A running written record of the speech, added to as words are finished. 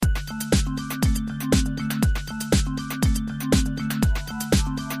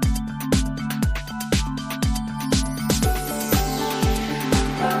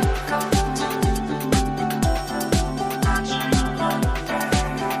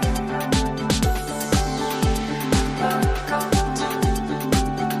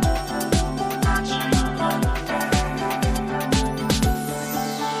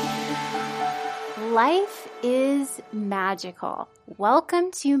magical. Welcome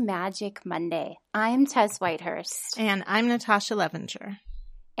to Magic Monday. I'm Tess Whitehurst. And I'm Natasha Levenger.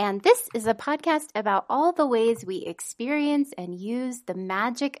 And this is a podcast about all the ways we experience and use the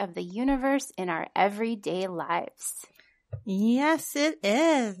magic of the universe in our everyday lives. Yes, it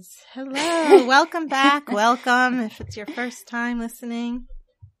is. Hello. Welcome back. Welcome if it's your first time listening.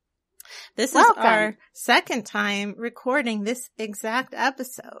 This is our second time recording this exact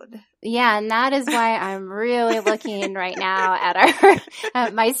episode. Yeah, and that is why I'm really looking right now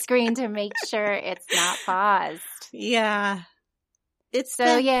at my screen to make sure it's not paused. Yeah. Is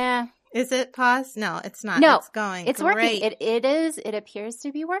it paused? No, it's not. No, it's going. It's Great. working. It is. It appears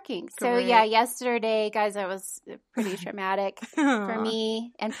to be working. Great. So yeah, yesterday, guys, it was pretty traumatic for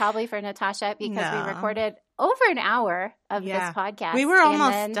me and probably for Natasha because we recorded over an hour of this podcast. We were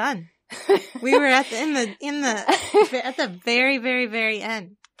almost done. We were at the very, very, very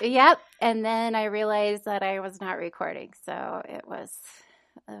end. Yep. And then I realized that I was not recording, so it was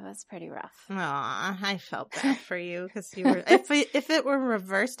pretty rough. Aw, I felt bad for you because you were. If it were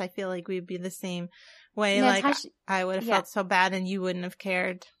reversed, I feel like we'd be the same way. Natasha, like I would have felt so bad, and you wouldn't have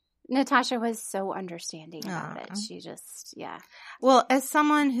cared. Natasha was so understanding about it. She just, Well, as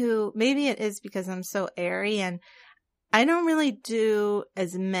someone who maybe it is because I'm so airy and I don't really do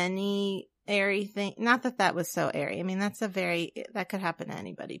as many airy things. Not that was so airy. I mean, that could happen to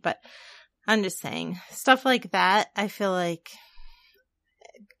anybody, but I'm just saying stuff like that. I feel like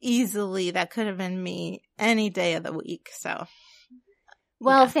easily that could have been me any day of the week. So,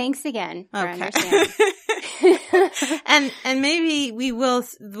 well, thanks again for understanding. and maybe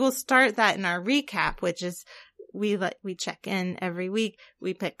we'll start that in our recap, which is we check in every week.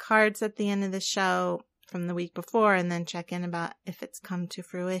 We pick cards at the end of the show from the week before and then check in about if it's come to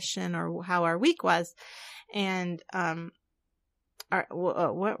fruition or how our week was. And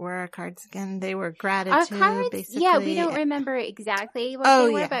what were our cards again? They were gratitude, cards, basically. Yeah, we don't remember exactly what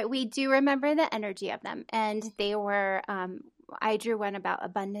they were, but we do remember the energy of them. And they were, I drew one about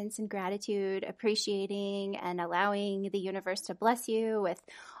abundance and gratitude, appreciating and allowing the universe to bless you with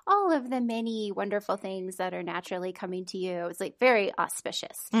all of the many wonderful things that are naturally coming to you. It was like very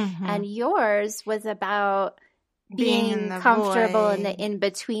auspicious. Mm-hmm. And yours was about being comfortable in the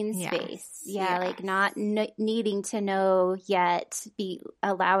in-between space. Yeah, like not needing to know yet, be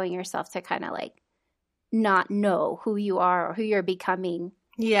allowing yourself to kind of like not know who you are or who you're becoming.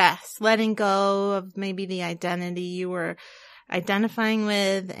 Yes, letting go of maybe the identity you were identifying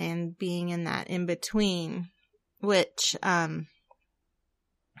with and being in that in-between, which,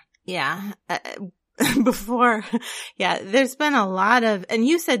 before, there's been a lot of, and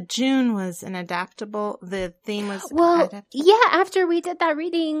you said June was an adaptable, the theme was adaptable. Yeah, after we did that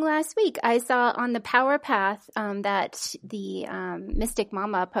reading last week, I saw on the Power Path, that the, Mystic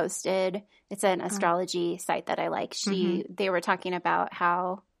Mama posted, it's an astrology site that I like. They were talking about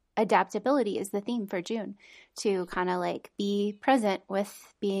how adaptability is the theme for June, to kind of like be present with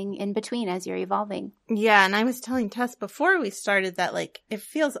being in between as you're evolving. Yeah, and I was telling Tess before we started that like it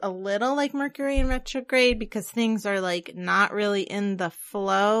feels a little like Mercury in retrograde because things are like not really in the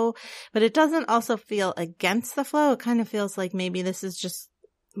flow, but it doesn't also feel against the flow. It kind of feels like maybe this is just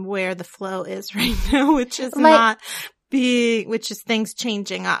where the flow is right now, which is which is things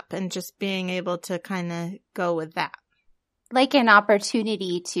changing up and just being able to kind of go with that. Like an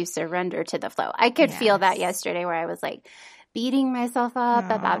opportunity to surrender to the flow. I could feel that yesterday where I was like beating myself up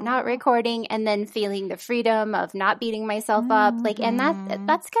about not recording and then feeling the freedom of not beating myself up. Like, and that's kind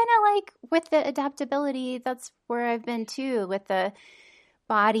of like with the adaptability, that's where I've been too with the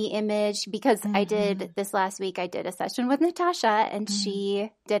body image because I did this last week, I did a session with Natasha and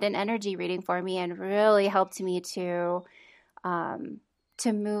she did an energy reading for me and really helped me to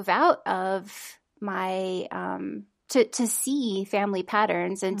move out of my, to see family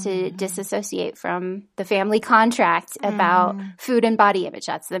patterns and to disassociate from the family contract about food and body image.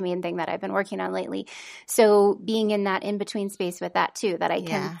 That's the main thing that I've been working on lately. So being in that in-between space with that too, that I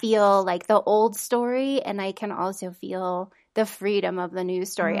can feel like the old story and I can also feel the freedom of the new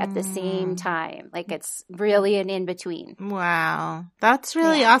story at the same time. Like it's really an in-between. Wow. That's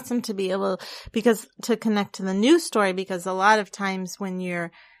really awesome to be able, to connect to the new story because a lot of times when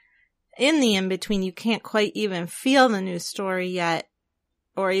you're in the in-between, you can't quite even feel the new story yet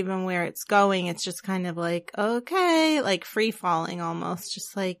or even where it's going. It's just kind of like, okay, like free falling almost,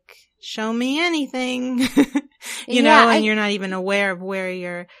 just like show me anything, you know, and you're not even aware of where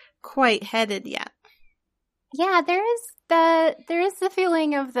you're quite headed yet. Yeah, there is the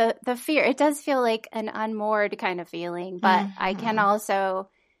feeling of the fear. It does feel like an unmoored kind of feeling, but I can also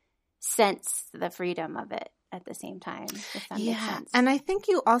sense the freedom of it. at the same time, if that makes sense. And I think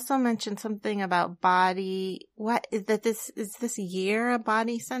you also mentioned something about body. What is that? Is this year a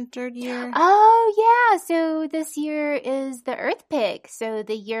body-centered year? Oh, yeah. So this year is the Earth Pig. So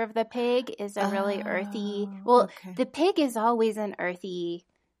the year of the pig is a really earthy. Well, the pig is always an earthy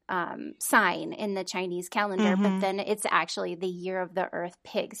sign in the Chinese calendar, but then it's actually the year of the Earth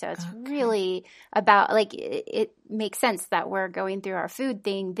Pig. So it's really about, like, it makes sense that we're going through our food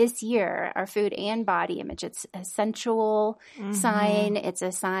thing this year, our food and body image. It's a sensual sign. It's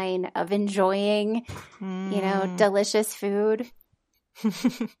a sign of enjoying, delicious food.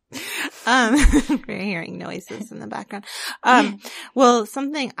 We're hearing noises in the background. Well,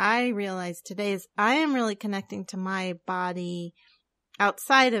 something I realized today is I am really connecting to my body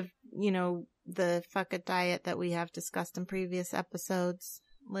outside of, the fuck it diet that we have discussed in previous episodes.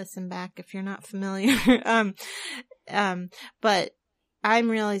 Listen back if you're not familiar. But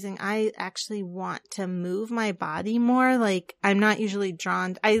I'm realizing I actually want to move my body more. Like, I'm not usually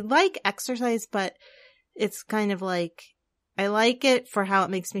drawn. I like exercise, but it's kind of like, I like it for how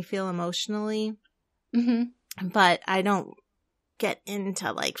it makes me feel emotionally. But I don't get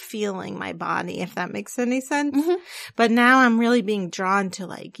into like feeling my body, if that makes any sense. But now I'm really being drawn to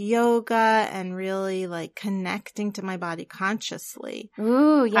like yoga and really like connecting to my body consciously.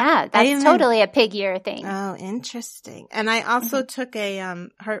 Ooh, yeah. That's totally a pig year thing. Oh, interesting. And I also took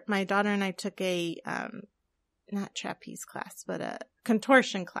my daughter and I took a, not trapeze class, but a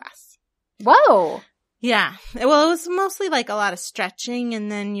contortion class. Whoa. Yeah. Well, it was mostly like a lot of stretching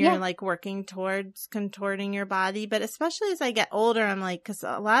and then you're like working towards contorting your body. But especially as I get older, I'm like, cause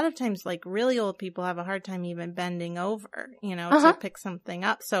a lot of times like really old people have a hard time even bending over, to pick something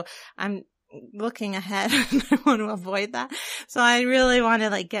up. So I'm looking ahead and I want to avoid that. So I really want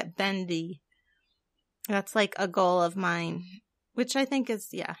to like get bendy. That's like a goal of mine, which I think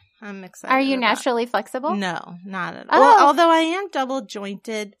is, I'm excited. Are you naturally flexible? No, not at all. Well, although I am double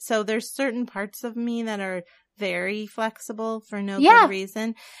jointed, so there's certain parts of me that are very flexible for no good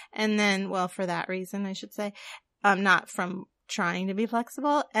reason. And then, well, for that reason, I should say, not from trying to be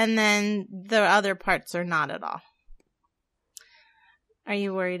flexible. And then the other parts are not at all. Are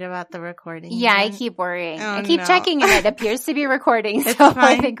you worried about the recording? Yeah, I keep worrying. I keep checking and it appears to be recording, so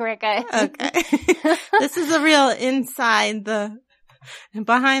I think we're good. Okay. This is a real inside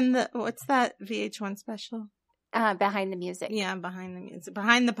behind the, what's that VH1 special? Behind the music. Yeah, behind the music.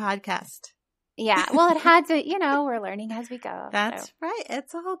 Behind the podcast. Yeah. Well, it had to, we're learning as we go. That's right.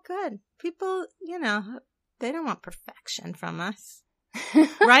 It's all good. People, they don't want perfection from us.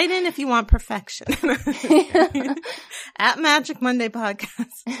 Write in if you want perfection. At Magic Monday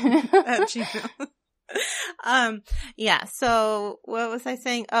Podcast at Gmail. Yeah. So what was I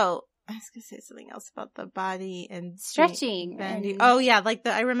saying? Oh, I was going to say something else about the body and stretching. Oh yeah. Like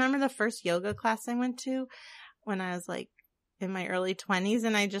I remember the first yoga class I went to when I was like in my early 20s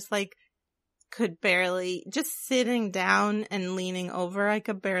and I just like could barely, just sitting down and leaning over, I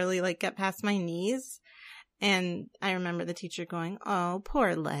could barely like get past my knees. And I remember the teacher going, "Oh,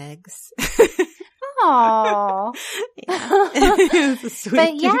 poor legs." Aww. It was a sweet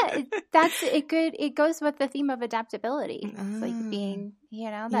but yeah, that's it. Good. It goes with the theme of adaptability. It's like being,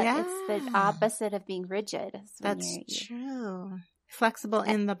 it's the opposite of being rigid. That's true. Flexible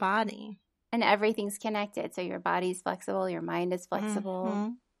in the body. And everything's connected. So your body's flexible, your mind is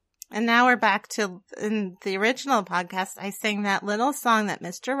flexible. And now we're back to, in the original podcast, I sang that little song that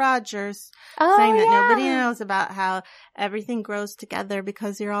Mr. Rogers sang that nobody knows about, how everything grows together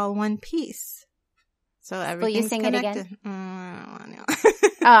because you're all one piece. So everything's connected. Will you sing it again? I don't know.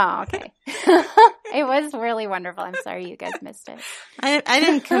 Oh, okay. It was really wonderful. I'm sorry you guys missed it. I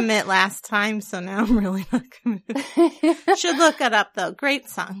didn't commit last time, so now I'm really not committed. Should look it up though. Great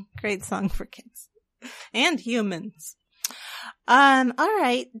song. Great song for kids. And humans. All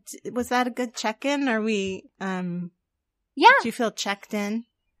right. Was that a good check-in? Are we, yeah. Do you feel checked in?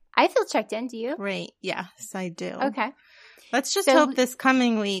 I feel checked in. Do you? Great. Yes, I do. Okay. Let's just hope this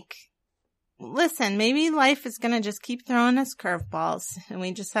coming week, listen, maybe life is going to just keep throwing us curveballs and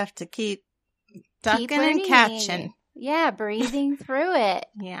we just have to keep ducking and catching. Yeah. Breathing through it.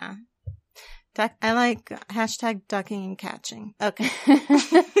 Yeah. I like hashtag ducking and catching. Okay.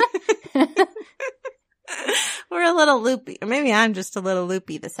 We're a little loopy, or maybe I'm just a little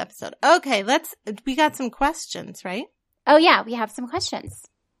loopy this episode. Okay, we got some questions, right? Oh yeah, we have some questions.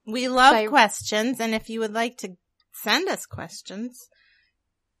 We love questions, and if you would like to send us questions,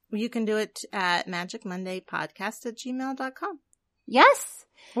 you can do it at magicmondaypodcast@gmail.com. Yes.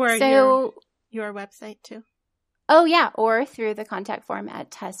 Or your website too. Oh yeah, or through the contact form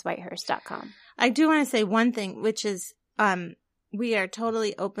at tesswhitehurst.com. I do want to say one thing, which is, we are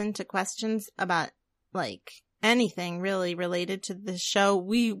totally open to questions about like anything really related to the show.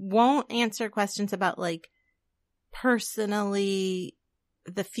 We won't answer questions about like personally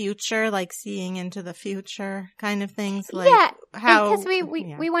the future, like seeing into the future kind of things. Like because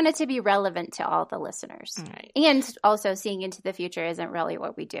we want it to be relevant to all the listeners. Right. And also seeing into the future isn't really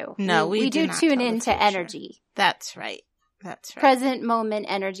what we do. No, we do tune into energy. That's right. That's right. Present moment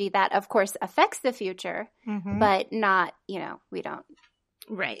energy that, of course, affects the future, but not, we don't.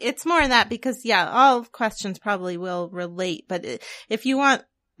 Right. It's more that because, all questions probably will relate. But if you want,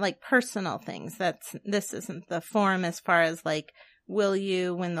 like, personal things, this isn't the forum as far as, like, will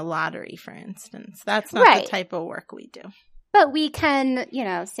you win the lottery, for instance. That's not the type of work we do. But we can,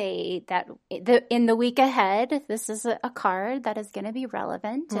 say that in the week ahead, this is a card that is going to be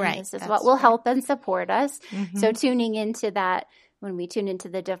relevant. And this is what will help and support us. So tuning into that, when we tune into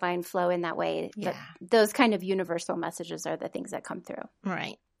the divine flow in that way, those kind of universal messages are the things that come through.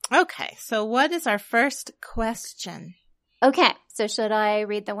 Right. Okay. So what is our first question? Okay. So should I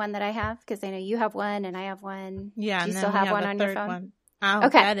read the one that I have? Because I know you have one and I have one. Yeah. Do you still have one on your phone? One. I'll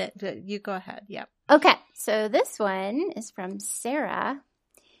get it. You go ahead. Yep. Okay. So this one is from Sarah.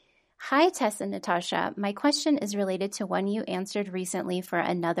 Hi, Tess and Natasha. My question is related to one you answered recently for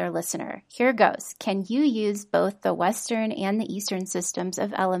another listener. Here goes. Can you use both the Western and the Eastern systems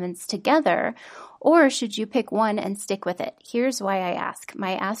of elements together, or should you pick one and stick with it? Here's why I ask.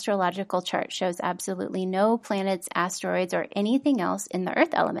 My astrological chart shows absolutely no planets, asteroids, or anything else in the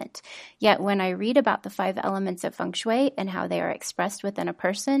earth element. Yet when I read about the 5 elements of feng shui and how they are expressed within a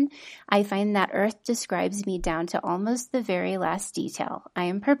person, I find that earth describes me down to almost the very last detail. I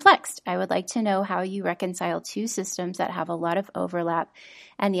am perplexed. I would like to know how you reconcile 2 systems that have a lot of overlap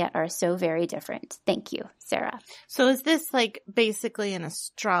and yet are so very different. Thank you, Sarah. So is this like basically an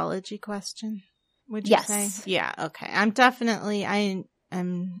astrology question? Would you say? Yeah, okay. I'm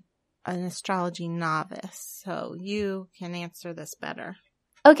an astrology novice, so you can answer this better.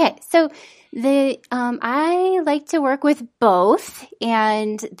 Okay, so I like to work with both,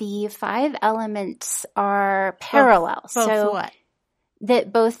 and the 5 elements are parallel. Both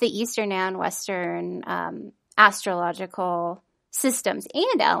what? Both the Eastern and Western astrological systems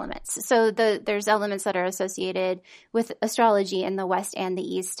and elements. So there's elements that are associated with astrology in the West and the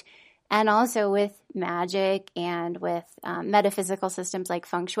East, and also with magic and with metaphysical systems like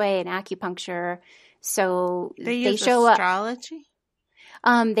feng shui and acupuncture. So they show astrology?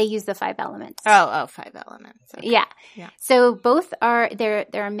 They use the 5 elements. Oh, 5 elements. Okay. Yeah. So both there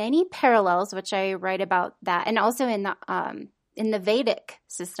are many parallels, which I write about that. And also in the Vedic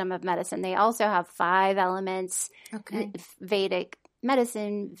system of medicine, they also have 5 elements. Okay. Vedic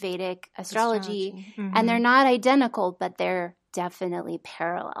medicine, Vedic astrology. And they're not identical, but they're definitely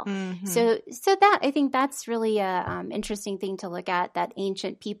parallel. So that, I think that's really a interesting thing to look at, that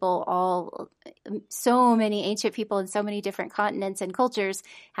ancient people, so many ancient people in so many different continents and cultures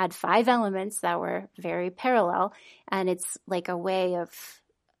had 5 elements that were very parallel. And it's like a way of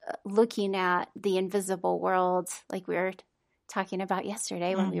looking at the invisible world, like we were talking about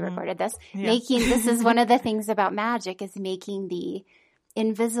yesterday when we recorded this. This is one of the things about magic, is making the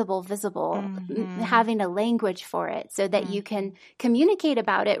invisible visible, having a language for it so that you can communicate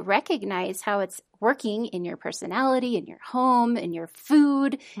about it, recognize how it's working in your personality, in your home, in your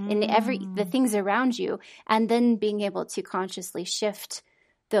food, in the things around you, and then being able to consciously shift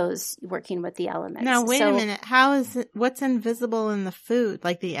those working with the elements. Now, wait a minute. How is it, what's invisible in the food?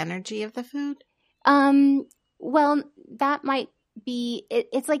 Like the energy of the food? Well, that might be,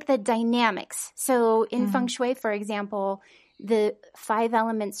 it's like the dynamics. So in feng shui, for example, the 5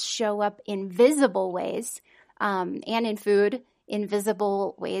 elements show up in visible ways, and in food, in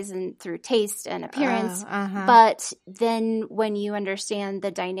visible ways and through taste and appearance. But then when you understand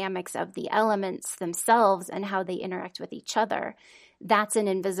the dynamics of the elements themselves and how they interact with each other, that's an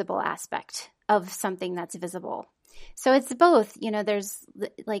invisible aspect of something that's visible. So it's both, there's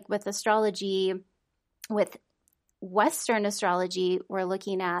like with astrology, with Western astrology, we're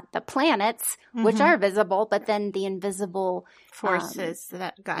looking at the planets, which are visible, but then the invisible forces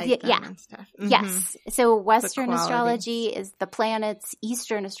that guide them and stuff. Yes. So Western astrology is the planets.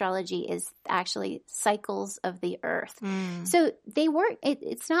 Eastern astrology is actually cycles of the earth. So they work.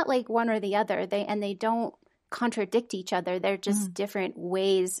 It's not like one or the other. They don't contradict each other. They're just different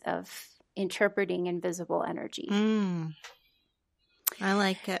ways of interpreting invisible energy. I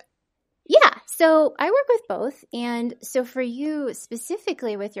like it. Yeah, so I work with both. And so for you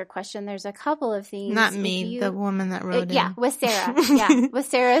specifically with your question, there's a couple of things. Not me, the woman that wrote it. Yeah, with Sarah. Yeah, with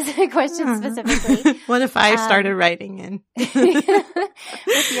Sarah's question specifically. What if I started writing in?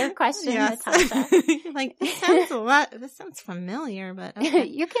 With your question question, yes. Natasha. Like, this sounds familiar, but okay.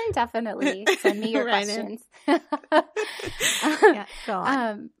 You can definitely send me your questions. Yeah, go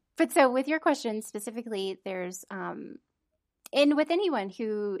on. But so with your question specifically, there's, and with anyone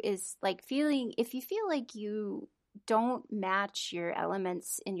who is like if you feel like you don't match your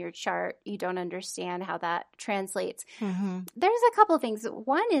elements in your chart, you don't understand how that translates. Mm-hmm. There's a couple of things.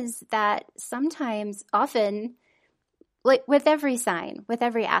 One is that often, like with every sign, with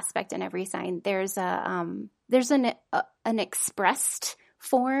every aspect in every sign, there's an expressed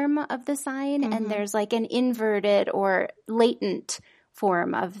form of the sign, and there's like an inverted or latent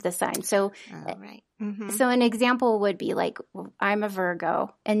form of the sign. So, right. So an example would be like, I'm a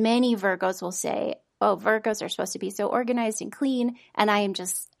Virgo, and many Virgos will say, oh, Virgos are supposed to be so organized and clean, and I am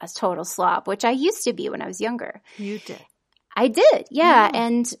just a total slob, which I used to be when I was younger. You did. I did, yeah.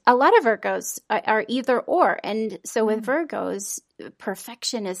 And a lot of Virgos are either or. And so with Virgos,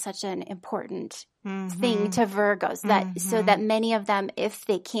 perfection is such an important thing to Virgos, that so that many of them, if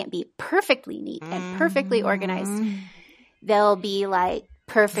they can't be perfectly neat and perfectly organized, they'll be like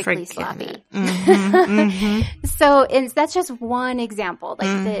perfectly sloppy. So that's just one example.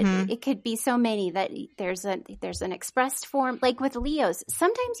 Like it could be so many that there's an expressed form. Like with Leos,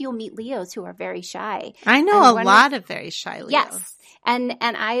 sometimes you'll meet Leos who are very shy. I know a lot of very shy Leos. Yes. And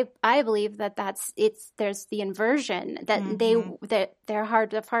I believe that there's the inversion that their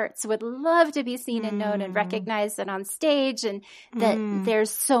heart of hearts would love to be seen and known and recognized and on stage, and that there's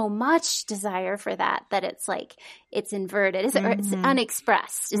so much desire for that it's like it's inverted, or it's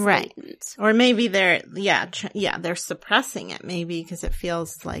unexpressed, it's right. latent. Or maybe they're they're suppressing it maybe because it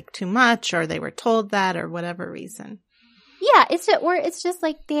feels like too much, or they were told that, or whatever reason. Yeah, it's just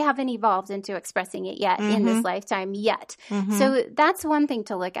like they haven't evolved into expressing it yet in this lifetime yet. So that's one thing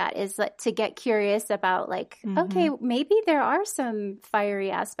to look at, is to get curious about like, okay, maybe there are some fiery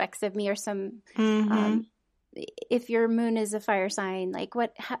aspects of me, or some, if your moon is a fire sign, like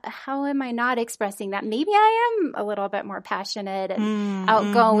how am I not expressing that? Maybe I am a little bit more passionate and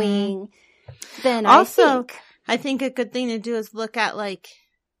outgoing than also, I think. I think a good thing to do is look at like,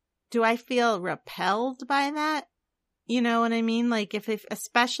 do I feel repelled by that? You know what I mean? Like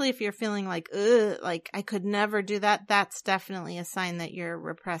especially if you're feeling like, ugh, like I could never do that, that's definitely a sign that you're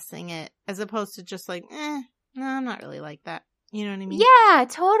repressing it, as opposed to just like, no, I'm not really like that. You know what I mean? Yeah,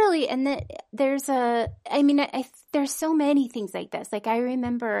 totally. And there's so many things like this. Like I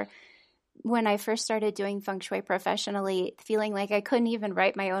remember when I first started doing feng shui professionally, feeling like I couldn't even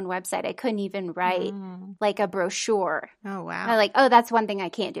write my own website. I couldn't even write like a brochure. Oh, wow. I'm like, oh, that's one thing I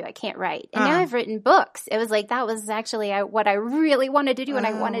can't do. I can't write. And now I've written books. It was like, that was actually what I really wanted to do. And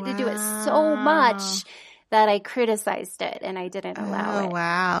I wanted to do it so much that I criticized it and I didn't allow it. Oh,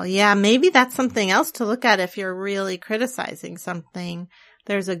 wow. Yeah, maybe that's something else to look at if you're really criticizing something.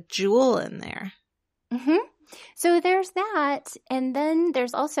 There's a jewel in there. So there's that. And then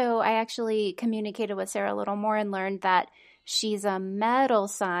there's also, I actually communicated with Sarah a little more and learned that she's a metal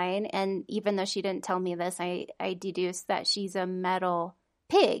sign. And even though she didn't tell me this, I deduced that she's a metal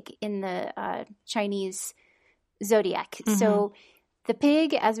pig in the Chinese zodiac. So the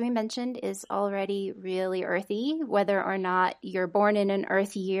pig, as we mentioned, is already really earthy, whether or not you're born in an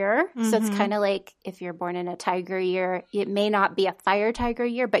earth year. So it's kind of like if you're born in a tiger year, it may not be a fire tiger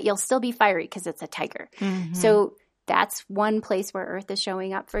year, but you'll still be fiery because it's a tiger. So that's one place where earth is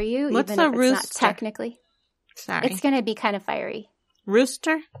showing up for you. What's even a if rooster? It's not technically. Sorry. It's going to be kind of fiery.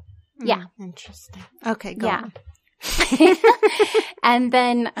 Rooster? Yeah. Interesting. Okay, go on. And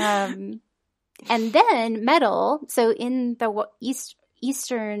then metal. So in the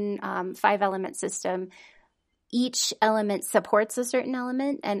Eastern 5-element system, each element supports a certain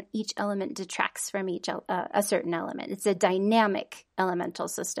element, and each element detracts from a certain element. It's a dynamic elemental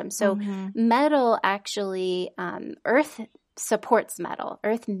system. So metal actually, earth supports metal.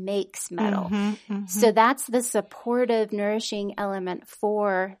 Earth makes metal. So that's the supportive, nourishing element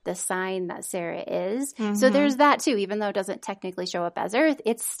for the sign that Sarah is. So there's that too. Even though it doesn't technically show up as earth,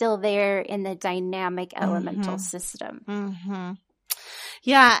 it's still there in the dynamic elemental system.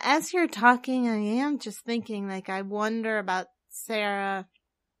 Yeah, as you're talking, I am just thinking, like, I wonder about Sarah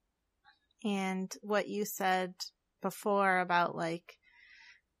and what you said before about, like,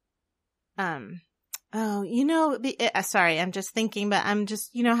 sorry, I'm just thinking, but I'm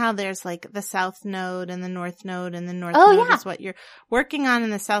just, you know how there's, like, the South Node and the North Node, and the North Node is what you're working on,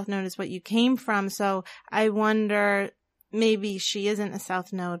 and the South Node is what you came from. So I wonder, maybe she isn't a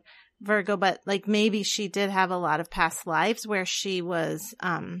South Node Virgo, but like maybe she did have a lot of past lives where she was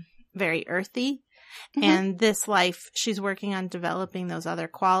very earthy, and this life she's working on developing those other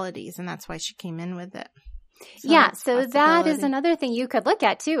qualities, and that's why she came in with it. Yeah, so that is another thing you could look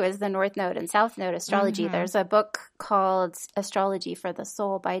at too, is the North Node and South Node astrology. Mm-hmm. There's a book called Astrology for the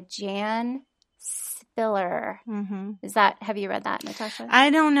Soul by Jan Spiller. Mm-hmm. Have you read that, Natasha? I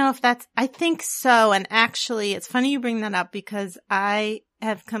don't know if I think so. And actually, it's funny you bring that up because I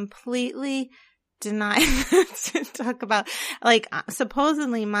have completely denied to talk about, like,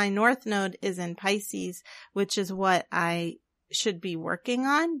 supposedly my North Node is in Pisces, which is what I should be working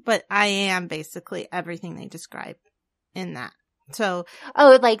on, but I am basically everything they describe in that. So,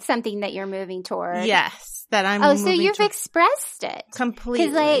 like something that you're moving toward. Yes, that I'm. Oh, so you've expressed it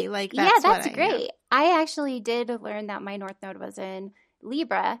completely. That's great. I actually did learn that my North Node was in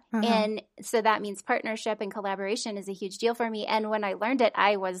Libra, and so that means partnership and collaboration is a huge deal for me. And when I learned it,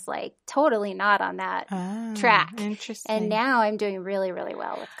 I was like totally not on that track. Interesting. And now I'm doing really, really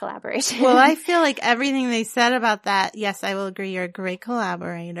well with collaboration. Well, I feel like everything they said about that. Yes, I will agree. You're a great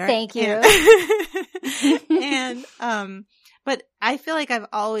collaborator. Thank you. And but I feel like I've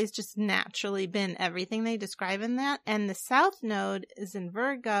always just naturally been everything they describe in that. And the South Node is in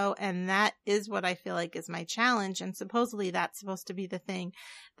Virgo, and that is what I feel like is my challenge. And supposedly that's supposed to be the thing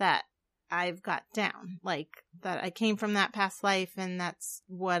that I've got down, like that I came from that past life, and that's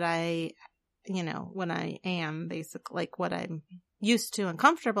what I am basically, like what I'm used to and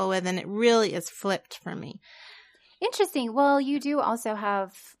comfortable with. And it really is flipped for me. Interesting. Well, you do also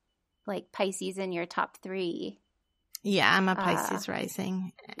have like Pisces in your top 3. Yeah, I'm a Pisces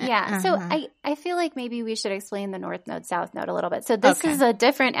rising. Yeah, so I feel like maybe we should explain the North Node, South Node a little bit. So this is a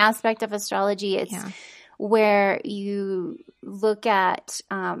different aspect of astrology. It's where you look at,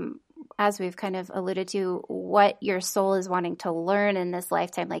 as we've kind of alluded to, what your soul is wanting to learn in this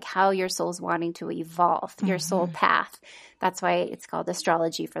lifetime, like how your soul's wanting to evolve, your soul path. That's why it's called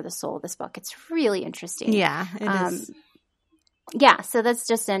Astrology for the Soul, this book. It's really interesting. Yeah, it is. Yeah, so that's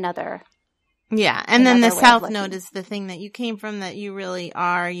just another... Yeah, and then the South Node is the thing that you came from, that you really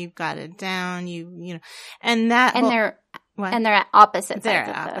are. You've got it down. You know, and that they're at opposite. They're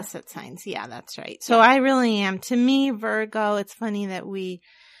at opposite signs. Yeah, that's right. So I really am. To me, Virgo. It's funny that we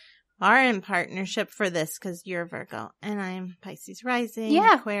are in partnership for this because you're Virgo and I'm Pisces rising,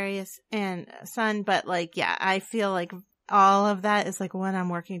 Aquarius, and Sun. But I feel like all of that is like what I'm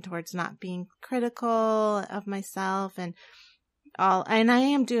working towards, not being critical of myself and. And I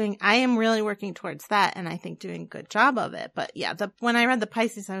am really working towards that, and I think doing a good job of it. But when I read the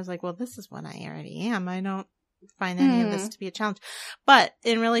Pisces, I was like, well, this is what I already am. I don't find any of this to be a challenge. But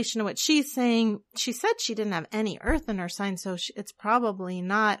in relation to what she's saying, she said she didn't have any earth in her sign, so it's probably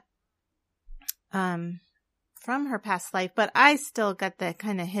not from her past life. But I still got that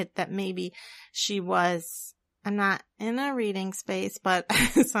kind of hit that maybe she was... I'm not in a reading space, but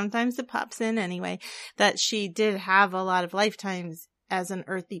sometimes it pops in anyway, that she did have a lot of lifetimes as an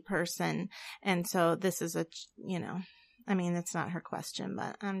earthy person. And so this is it's not her question,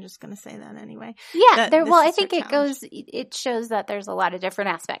 but I'm just going to say that anyway. Yeah. I think it shows that there's a lot of different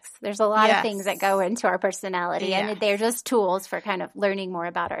aspects. There's a lot of things that go into our personality, and they're just tools for kind of learning more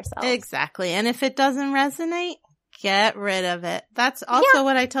about ourselves. Exactly. And if it doesn't resonate, get rid of it. That's also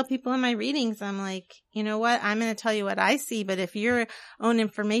what I tell people in my readings. I'm like, you know what? I'm going to tell you what I see, but if your own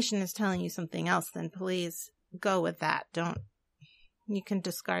information is telling you something else, then please go with that. You can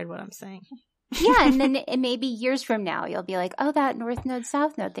discard what I'm saying. Yeah, and then maybe years from now, you'll be like, oh, that North Node,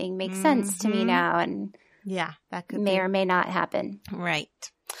 South Node thing makes sense to me now. And that could may or may not happen. Right.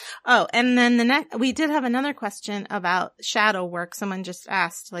 Oh, and then we did have another question about shadow work. Someone just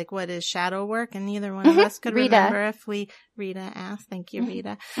asked, like, what is shadow work? And neither one of us could remember if Rita asked. Thank you,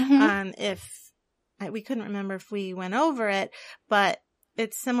 Rita. If we couldn't remember if we went over it, but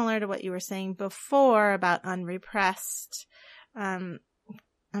it's similar to what you were saying before about unrepressed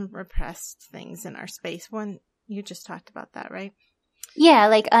things in our space. You just talked about that, right? Yeah,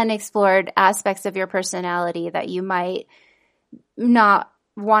 like unexplored aspects of your personality that you might not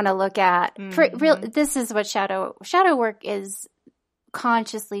want to look at. This is what shadow work is: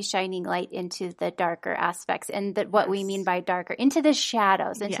 consciously shining light into the darker aspects, and what we mean by darker, into the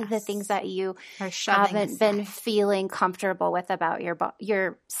shadows, into the things that you haven't been feeling comfortable with about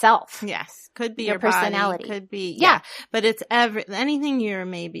yourself. Yes, could be your personality, body, could be but it's anything you're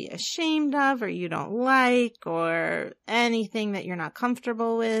maybe ashamed of, or you don't like, or anything that you're not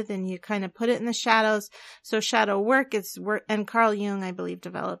comfortable with, and you kind of put it in the shadows. So shadow work is work, and Carl Jung, I believe,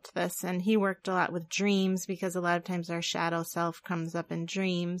 developed this, and he worked a lot with dreams, because a lot of times our shadow self comes up in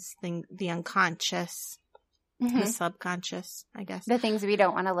dreams, the unconscious, the subconscious, I guess. The things we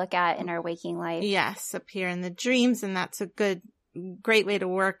don't want to look at in our waking life. Yes, appear in the dreams, and that's a great way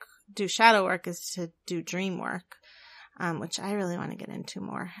to do shadow work, is to do dream work. which I really want to get into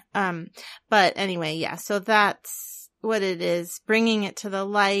more. But anyway, yeah, so that's what it is. Bringing it to the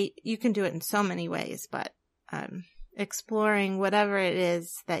light. You can do it in so many ways, but exploring whatever it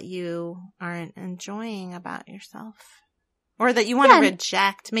is that you aren't enjoying about yourself. Or that you want to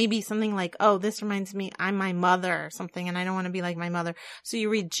reject. Maybe something like, oh, this reminds me I'm my mother or something and I don't want to be like my mother. So you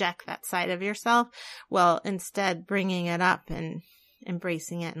reject that side of yourself. Well, instead bringing it up and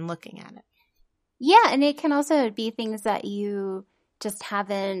embracing it and looking at it. Yeah, and it can also be things that you just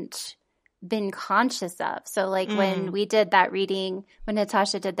haven't been conscious of. So like when we did that reading, when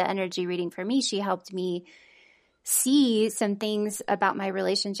Natasha did the energy reading for me, she helped me see some things about my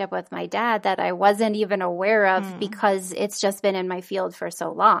relationship with my dad that I wasn't even aware of because it's just been in my field for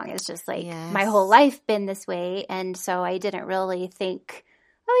so long. It's just like my whole life been this way. And so I didn't really think,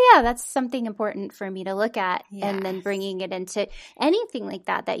 oh yeah, that's something important for me to look at. And then bringing it into anything like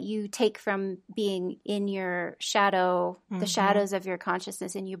that you take from being in your shadow, the shadows of your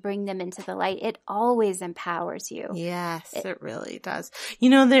consciousness, and you bring them into the light. It always empowers you. Yes, it really does. You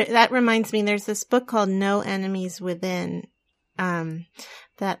know, that reminds me, there's this book called No Enemies Within,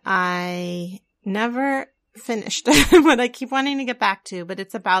 that I never finished, but I keep wanting to get back to, but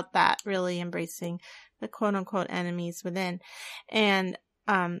it's about that, really embracing the quote unquote enemies within. And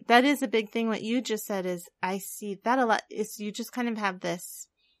that is a big thing. What you just said is, I see that a lot, is you just kind of have this,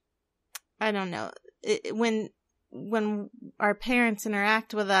 I don't know, when our parents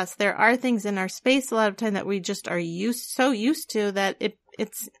interact with us, there are things in our space a lot of time that we just are so used to that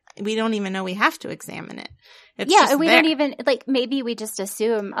it's we don't even know we have to examine it. It's just we there. don't even, like, maybe we just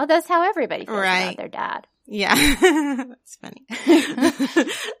assume, oh, that's how everybody feels about their dad. Yeah. That's funny.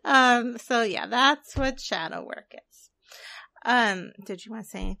 So yeah, that's what shadow work is. Did you want to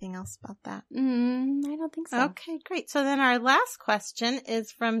say anything else about that? I don't think so. Okay, great. So then our last question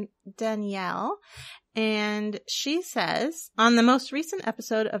is from Danielle, and she says, on the most recent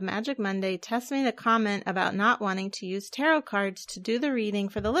episode of Magic Monday, Tess made a comment about not wanting to use tarot cards to do the reading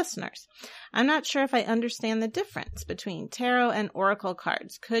for the listeners. I'm not sure if I understand the difference between tarot and oracle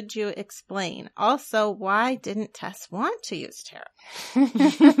cards. Could you explain? Also, why didn't Tess want to use tarot?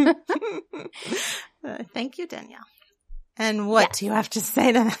 Thank you, Danielle. And what do you have to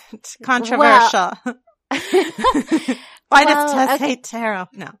say to that? Controversial. Why does Tess hate tarot?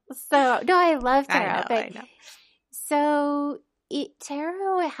 No, I love tarot. I know. So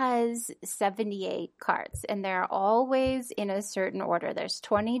tarot has 78 cards, and they're always in a certain order. There's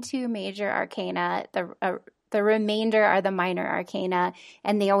 22 major arcana. The remainder are the minor arcana,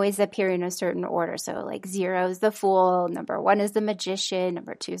 and they always appear in a certain order. So like 0 is the Fool, number 1 is the Magician,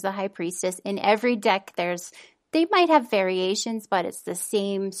 number 2 is the High Priestess. In every deck, they might have variations, but it's the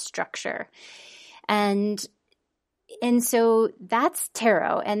same structure. And so that's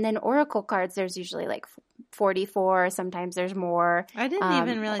tarot. And then oracle cards, there's usually like 44. Sometimes there's more. I didn't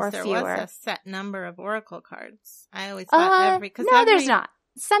even realize there was a set number of oracle cards. I always thought there's not.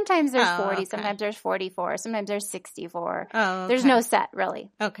 Sometimes there's 40. Okay. Sometimes there's 44. Sometimes there's 64. Oh, okay. There's no set, really.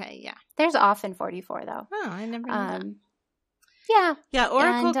 Okay, yeah. Therever often 44, though. Oh, I never knew that. Yeah,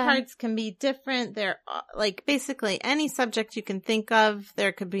 oracle cards can be different. They're like basically any subject you can think of,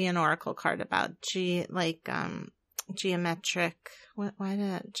 there could be an oracle card about. Geometric. Why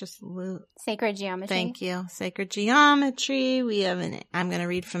did I just lose? Sacred geometry. Thank you. Sacred geometry. I'm going to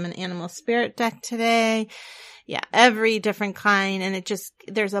read from an animal spirit deck today. Yeah, every different kind. And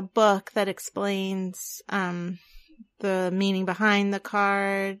there's a book that explains, the meaning behind the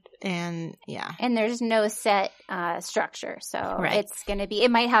card, and and there's no set structure, so it's going to be,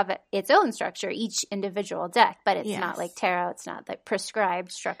 it might have its own structure, each individual deck, but it's not like tarot. It's not the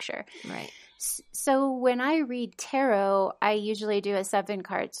prescribed structure, right? So when I read tarot, I usually do a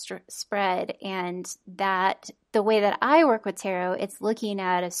 7-card spread, and the way that I work with tarot, it's looking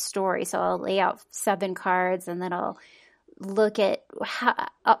at a story. So I'll lay out 7 cards, and then I'll look at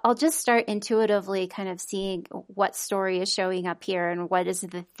I'll just start intuitively kind of seeing what story is showing up here and what is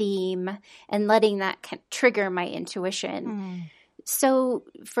the theme, and letting that trigger my intuition. So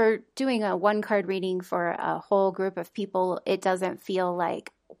for doing a 1-card reading for a whole group of people, it doesn't feel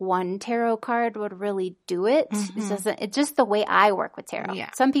like one tarot card would really do it. It's just the way I work with tarot.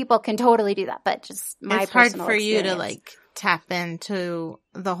 Yeah. Some people can totally do that, but just my personal experience. It's hard for you to like tap into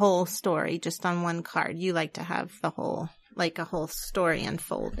the whole story just on one card. You like to have a whole story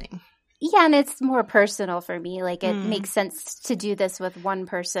unfolding. Yeah, and it's more personal for me. Like, it makes sense to do this with one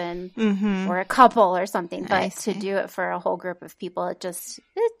person or a couple or something, but to do it for a whole group of people, it just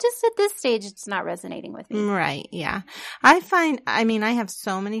at this stage, it's not resonating with me. Right, yeah. I have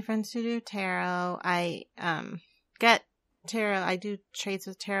so many friends who do tarot. I get tarot. I do trades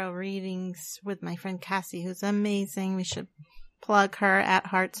with tarot readings with my friend Cassie, who's amazing. We should plug her at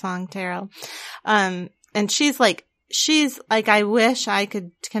Heart Song Tarot. And she's like, I wish I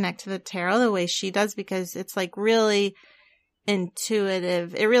could connect to the tarot the way she does, because it's like really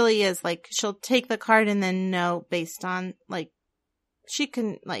intuitive. It really is like, she'll take the card and then know based on like, she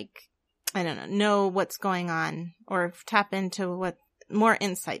can like, I don't know what's going on or tap into what more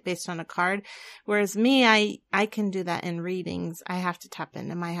insight based on a card. Whereas me, I can do that in readings. I have to tap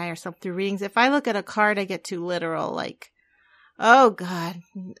into my higher self through readings. If I look at a card, I get too literal, like, oh God,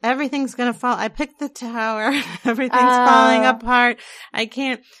 everything's going to fall. I picked the tower. Everything's falling apart. I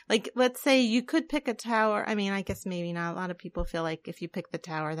can't, like, let's say you could pick a tower. I mean, I guess maybe not. A lot of people feel like if you pick the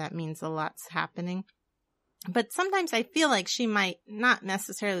tower, that means a lot's happening. But sometimes I feel like she might not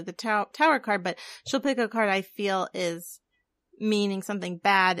necessarily the tower card, but she'll pick a card I feel is meaning something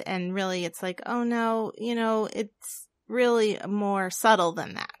bad. And really it's like, oh no, it's really more subtle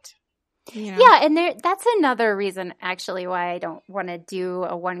than that. Yeah, and that's another reason actually why I don't want to do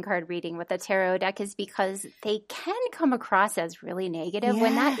a one-card reading with a tarot deck, is because they can come across as really negative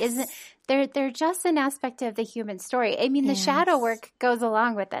when that isn't. They're just an aspect of the human story. I mean, the shadow work goes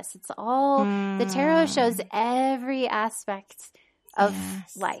along with this. It's all the tarot shows every aspect of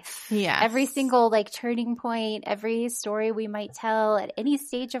life. Yeah. Every single like turning point, every story we might tell at any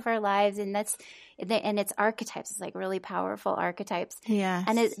stage of our lives, and it's archetypes. It's like really powerful archetypes. Yeah.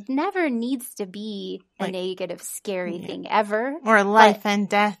 And it never needs to be a negative, scary thing ever. Or life and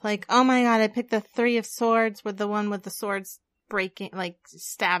death. Like, oh my God, I picked the 3 of Swords with the one with the swords breaking, like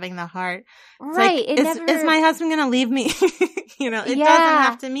stabbing the heart. It's right. Like, is my husband going to leave me? It doesn't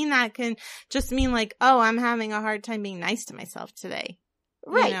have to mean that. It can just mean like, oh, I'm having a hard time being nice to myself today.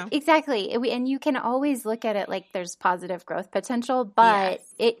 Right, exactly. And you can always look at it like there's positive growth potential, but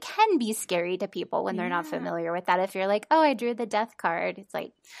it can be scary to people when they're not familiar with that. If you're like, oh, I drew the death card, it's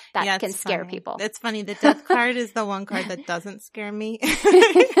like that can scare people. It's funny. The death card is the one card that doesn't scare me.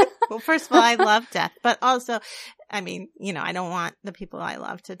 Well, first of all, I love death, but also, I mean, I don't want the people I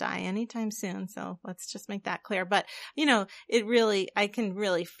love to die anytime soon. So let's just make that clear. But, I can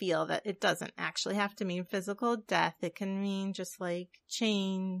really feel that it doesn't actually have to mean physical death. It can mean just like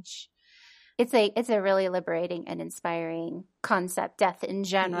change. It's a really liberating and inspiring concept, death in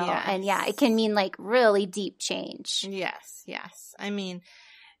general. Yes. And it can mean like really deep change. Yes. I mean,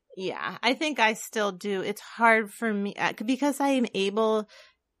 I think I still do. It's hard for me because I am able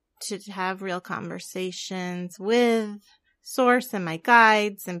to have real conversations with Source and my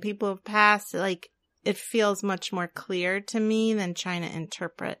guides and people who've passed. Like, it feels much more clear to me than trying to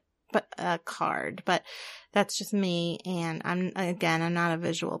interpret a card. But that's just me, and I'm not a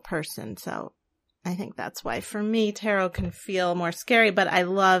visual person, so I think that's why for me tarot can feel more scary. But I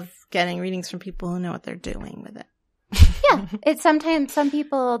love getting readings from people who know what they're doing with it. Yeah, it's sometimes some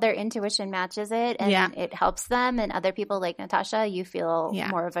people, their intuition matches it and it helps them, and other people like Natasha, you feel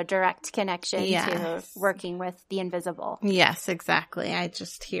more of a direct connection to working with the invisible. Yes, exactly. I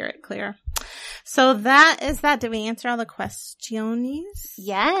just hear it clear. So that is that. Did we answer all the questions?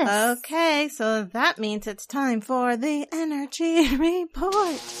 Yes. Okay, so that means it's time for the energy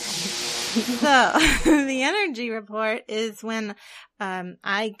report. So the energy report is when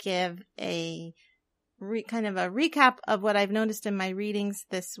I give a kind of a recap of what I've noticed in my readings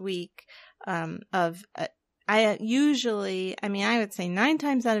this week. I would say 9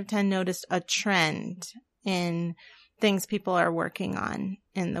 times out of 10 noticed a trend in things people are working on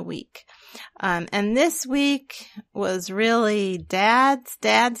in the week. And this week was really dads.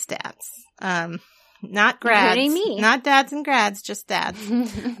 Not grads. Including me. Not dads and grads, just dads.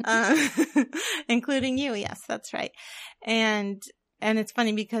 Including you. Yes, that's right. And it's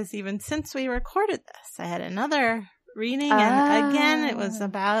funny because even since we recorded this, I had another reading, and again, it was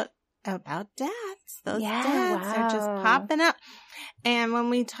about dads. Those dads are just popping up. And when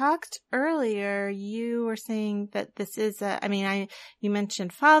we talked earlier, you were saying that this is you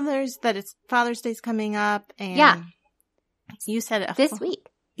mentioned that it's Father's Day's coming up, and you said it this week.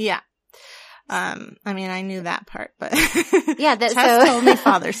 Yeah. I knew that part, but Tess told me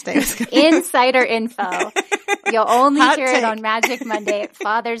Father's Day was coming. Insider info. You'll only hear it on Magic Monday.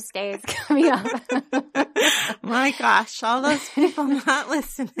 Father's Day is coming up. My gosh, all those people not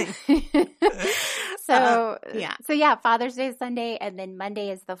listening. So Father's Day is Sunday, and then Monday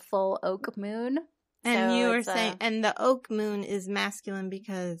is the full oak moon. And you were saying, and the oak moon is masculine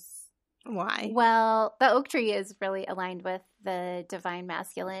because why? Well, the oak tree is really aligned with the divine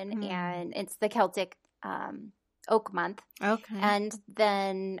masculine, and it's the Celtic oak month. Okay. And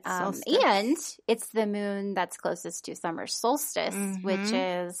then, and it's the moon that's closest to summer solstice, which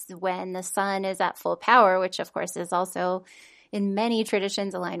is when the sun is at full power, which of course is also in many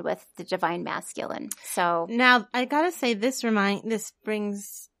traditions aligned with the divine masculine. So now I gotta say this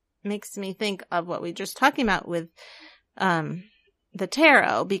makes me think of what we were just talking about with, the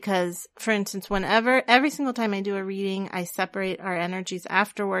tarot, because for instance, every single time I do a reading, I separate our energies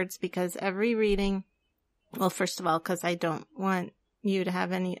afterwards, because every reading, well, first of all, because I don't want you to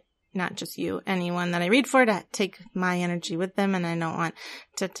have not just you, anyone that I read for to take my energy with them, and I don't want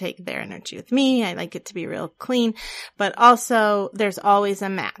to take their energy with me. I like it to be real clean, but also there's always a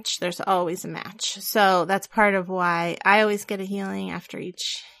match. So that's part of why I always get a healing after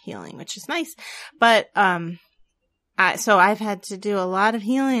each healing, which is nice. But, so I've had to do a lot of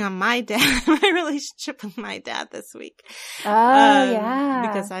healing on my dad, my relationship with my dad this week. Yeah.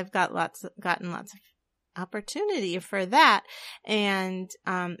 Because I've gotten lots of opportunity for that. And,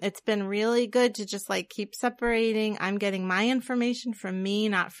 it's been really good to just like keep separating. I'm getting my information from me,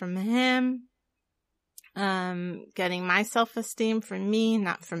 not from him. Getting my self-esteem from me,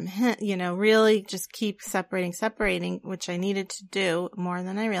 not from him, really just keep separating, which I needed to do more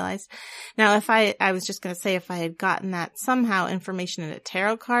than I realized. Now, I was just going to say, if I had gotten that somehow information in a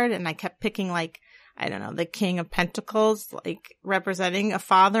tarot card and I kept picking like, I don't know, the King of Pentacles, like representing a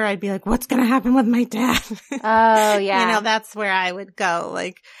father, I'd be like, what's going to happen with my dad? Oh, yeah. That's where I would go.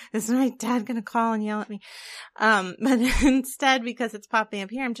 Like, is my dad going to call and yell at me? But instead, because it's popping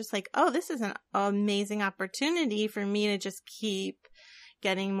up here, I'm just like, oh, this is an amazing opportunity for me to just keep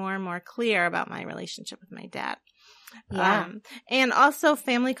getting more and more clear about my relationship with my dad. Yeah. And also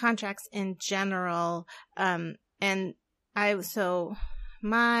family contracts in general.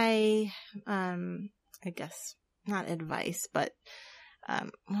 I guess not advice, but,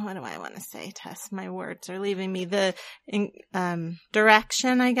 what do I want to say, Tess? My words are leaving me. The,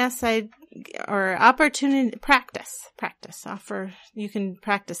 direction, I guess or opportunity, practice, you can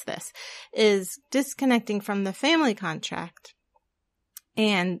practice this, is disconnecting from the family contract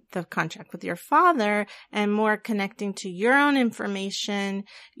and the contract with your father and more connecting to your own information.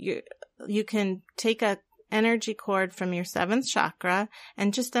 You can take a energy cord from your 7th chakra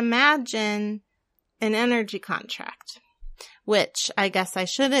and just imagine an energy contract, which I guess I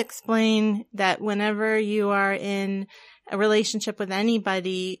should explain that whenever you are in a relationship with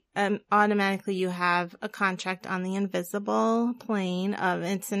anybody, automatically you have a contract on the invisible plane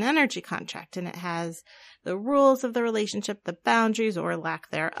it's an energy contract, and it has the rules of the relationship, the boundaries or lack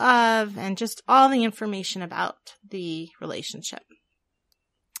thereof, and just all the information about the relationship.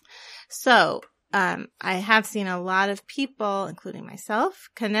 So, I have seen a lot of people, including myself,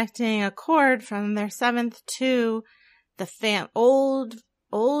 connecting a cord from their 7th to the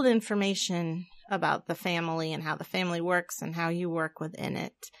old information about the family and how the family works and how you work within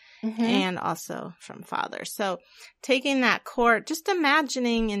it, and also from father. So taking that cord, just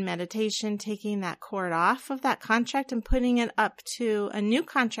imagining in meditation, taking that cord off of that contract and putting it up to a new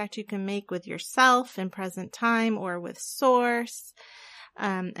contract you can make with yourself in present time or with source.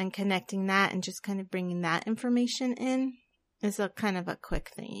 And connecting that and just kind of bringing that information in is a kind of a quick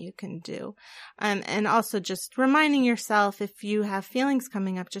thing you can do. And also just reminding yourself, if you have feelings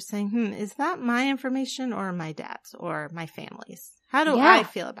coming up, just saying, is that my information or my dad's or my family's? How do I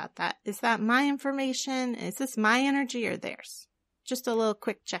feel about that? Is that my information? Is this my energy or theirs? Just a little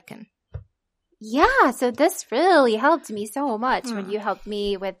quick check-in. Yeah, so this really helped me so much when you helped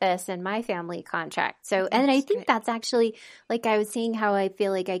me with this and my family contract. So, and I think that's actually, like I was saying, how I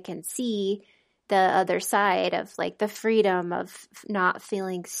feel like I can see the other side of like the freedom of not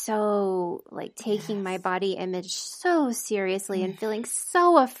feeling so like taking my body image so seriously and feeling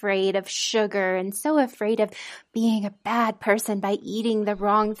so afraid of sugar and so afraid of being a bad person by eating the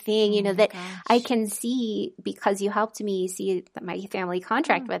wrong thing, that I can see, because you helped me see my family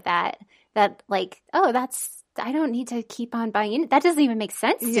contract with that like, I don't need to keep on buying in. That doesn't even make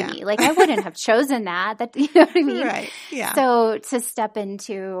sense to me. Like, I wouldn't have chosen that. You know what I mean? Right. Yeah. So to step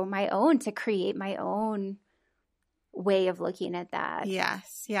into my own, to create my own way of looking at that.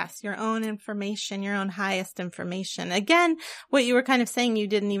 Yes. Your own information, your own highest information. Again, what you were kind of saying, you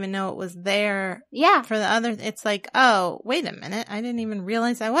didn't even know it was there. Yeah. For the other, it's like, oh, wait a minute. I didn't even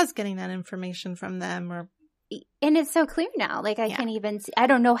realize I was getting that information from them, and it's so clear now. Like I can even see, I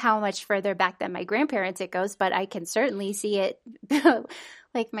don't know how much further back than my grandparents it goes, but I can certainly see it.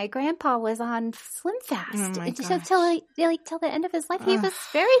 Like my grandpa was on Slim Fast till the end of his life. He was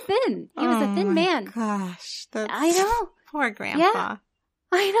very thin. He was a thin man. Gosh, I know. Poor grandpa. Yeah.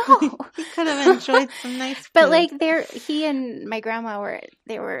 I know. He could have enjoyed some nice food. But like he and my grandma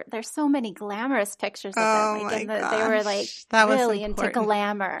there's so many glamorous pictures of them. Like they were like that really into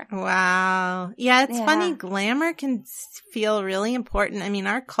glamour. Wow. Yeah, it's funny. Glamour can feel really important. I mean,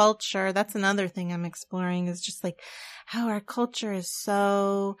 our culture, that's another thing I'm exploring, is just like how our culture is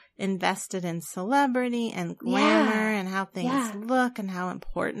so invested in celebrity and glamour and how things look and how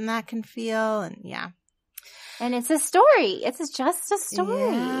important that can feel. And and it's a story. It's just a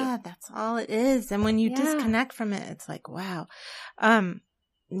story. Yeah, that's all it is. And when you disconnect from it, it's like, wow.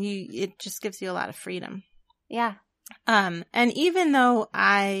 It just gives you a lot of freedom. Yeah. And even though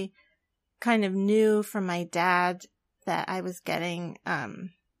I kind of knew from my dad that I was getting, I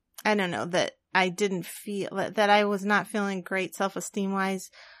don't know, that I didn't feel that I was not feeling great self-esteem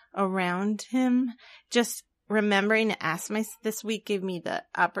wise around him, just remembering to ask this week gave me the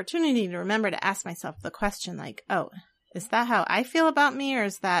opportunity to remember to ask myself the question, like, oh, is that how I feel about me, or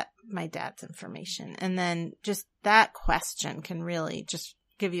is that my dad's information? And then just that question can really just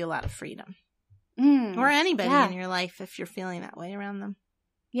give you a lot of freedom. Or anybody in your life if you're feeling that way around them.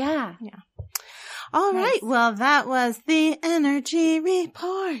 Yeah. All right. Well, that was the energy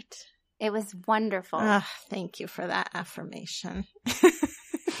report. It was wonderful. Thank you for that affirmation.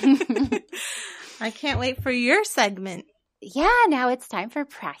 I can't wait for your segment. Yeah, now it's time for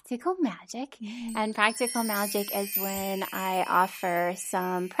Practical Magic. And Practical Magic is when I offer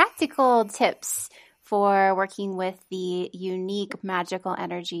some practical tips for working with the unique magical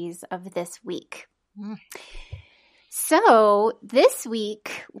energies of this week. So this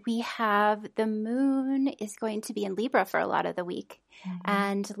week we have the moon is going to be in Libra for a lot of the week.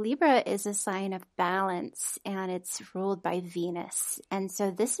 And Libra is a sign of balance, and it's ruled by Venus. And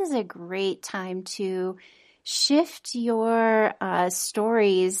so this is a great time to shift your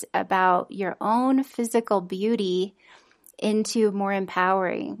stories about your own physical beauty into more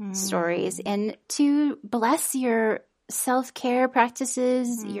empowering stories, and to bless your self-care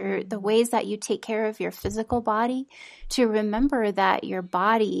practices, the ways that you take care of your physical body, to remember that your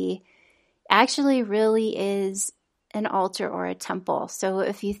body actually really is an altar or a temple. So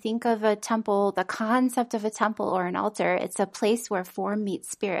if you think of a temple, the concept of a temple or an altar, it's a place where form meets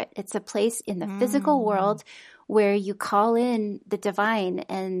spirit. It's a place in the physical world where you call in the divine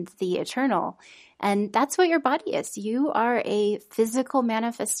and the eternal. And that's what your body is. You are a physical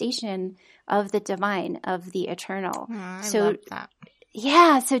manifestation of the divine, of the eternal. I love that.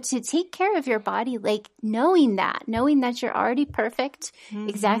 Yeah. So to take care of your body, like knowing that you're already perfect,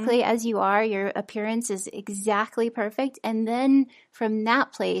 exactly as you are, your appearance is exactly perfect. And then from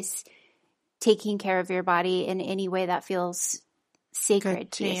that place, taking care of your body in any way that feels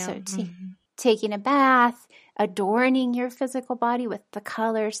sacred to you. So taking a bath, adorning your physical body with the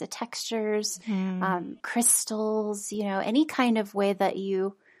colors, the textures, crystals, any kind of way that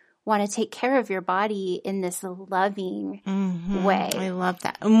you want to take care of your body in this loving way. I love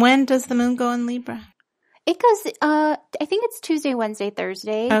that. And when does the moon go in Libra? It goes, I think it's Tuesday, Wednesday,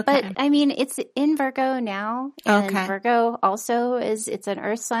 Thursday. Okay. But I mean, it's in Virgo now. And Virgo also it's an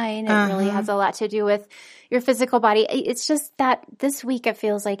earth sign. It really has a lot to do with your physical body. It's just that this week it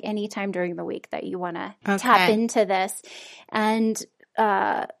feels like any time during the week that you want to tap into this. And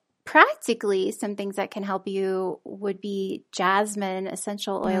practically, some things that can help you would be jasmine,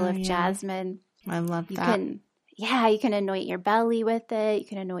 essential oil of jasmine. I love that. You can anoint your belly with it. You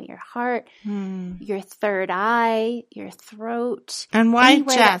can anoint your heart, your third eye, your throat. And why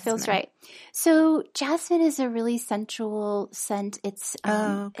jasmine? That feels right. So jasmine is a really sensual scent. It's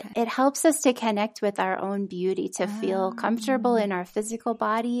it helps us to connect with our own beauty, to feel comfortable in our physical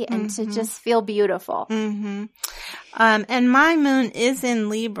body, and to just feel beautiful. And my moon is in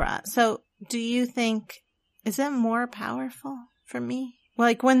Libra. So do you think, is it more powerful for me?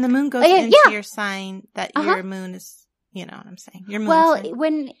 Like when the moon goes into your sign, that your moon is, you know what I'm saying? Your moon sign.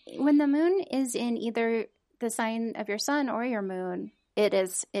 when the moon is in either the sign of your sun or your moon,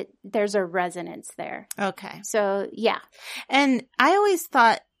 there's a resonance there. Okay. So, yeah. And I always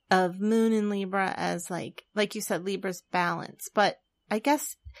thought of moon in Libra as like you said, Libra's balance. But I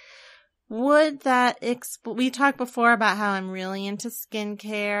guess, would that we talked before about how I'm really into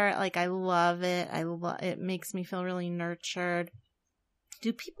skincare. Like I love it. It makes me feel really nurtured.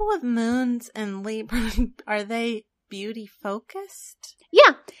 Do people with moons and Libra, are they beauty focused?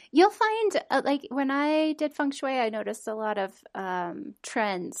 Yeah. You'll find, like when I did feng shui, I noticed a lot of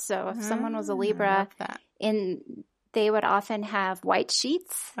trends. So if someone was a Libra, they would often have white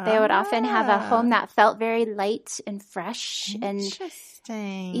sheets. They would often have a home that felt very light and fresh.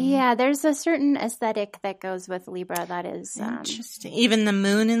 Interesting. Yeah, there's a certain aesthetic that goes with Libra that is interesting. Even the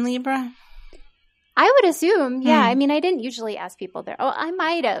moon in Libra? I would assume, yeah. I mean, I didn't usually ask people their. Oh, I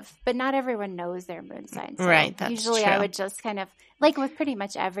might have, but not everyone knows their moon sign. So right. That's usually true. I would just kind of, like with pretty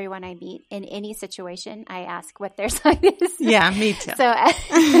much everyone I meet in any situation, I ask what their sign is. Yeah, me too. So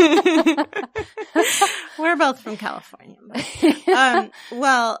we're both from California.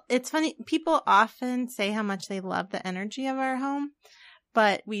 Well, it's funny. People often say how much they love the energy of our home.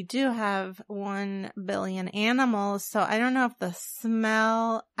 But we do have 1 billion animals, so I don't know if the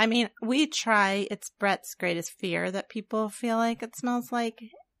smell, I mean, we try, it's Brett's greatest fear that people feel like it smells like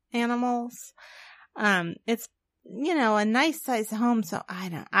animals. It's, a nice sized home, so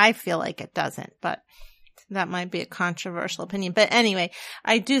I feel like it doesn't, but that might be a controversial opinion. But anyway,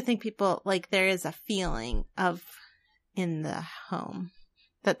 I do think people, like, there is a feeling in the home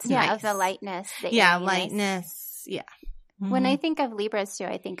that's nice. Yeah, of the lightness. Lightness, yeah. When I think of Libras too,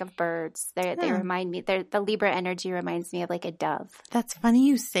 I think of birds. They remind me. The Libra energy reminds me of like a dove. That's funny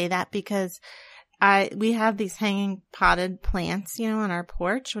you say that because we have these hanging potted plants, on our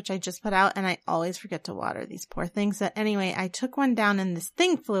porch, which I just put out, and I always forget to water these poor things. But anyway, I took one down and this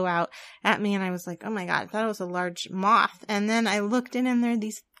thing flew out at me, and I was like, "Oh my god!" I thought it was a large moth, and then I looked in, and there are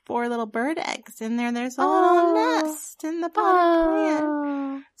these 4 little bird eggs in there. There's a little nest in the potted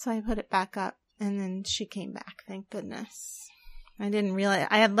plant, so I put it back up. And then she came back, thank goodness. I didn't realize,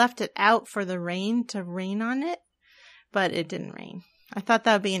 I had left it out for the rain to rain on it, but it didn't rain. I thought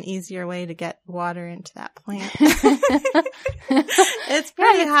that would be an easier way to get water into that plant. It's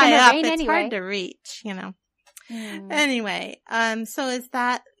pretty high up. It's hard to reach, Anyway, so is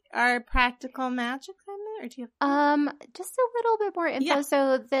that our practical magic segment, or do you have just a little bit more info? Yeah.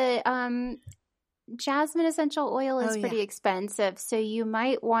 So the jasmine essential oil is pretty expensive, so you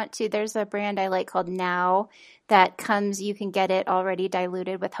might want to, there's a brand I like called Now that comes, you can get it already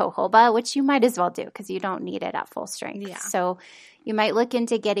diluted with jojoba, which you might as well do because you don't need it at full strength. Yeah. So you might look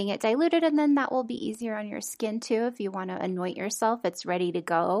into getting it diluted, and then that will be easier on your skin too. If you want to anoint yourself, it's ready to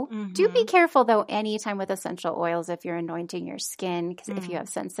go. Mm-hmm. Do be careful though anytime with essential oils if you're anointing your skin, because if you have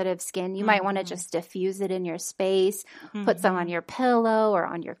sensitive skin, you might want to just diffuse it in your space, put some on your pillow or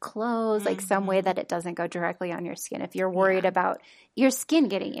on your clothes, like some way that it doesn't go directly on your skin if you're worried about your skin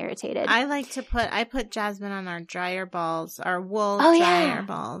getting irritated. I put jasmine on our dryer balls, our wool dryer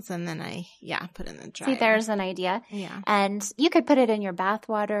balls, and then I put in the dryer. See, there's an idea. Yeah. And you could put it in your bath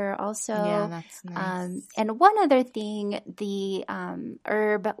water also. Yeah, that's nice. And one other thing, the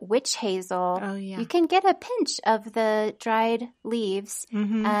herb witch hazel, you can get a pinch of the dried leaves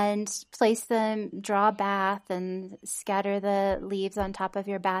and place them, draw a bath and scatter the leaves on top of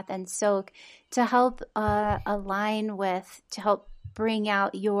your bath and soak to help to help bring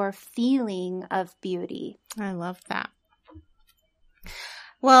out your feeling of beauty. I love that.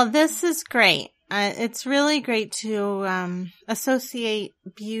 Well, this is great. It's really great to associate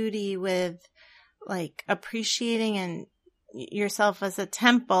beauty with like appreciating and yourself as a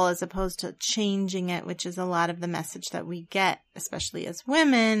temple as opposed to changing it, which is a lot of the message that we get, especially as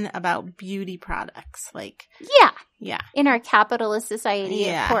women, about beauty products. Like, yeah. In our capitalist society,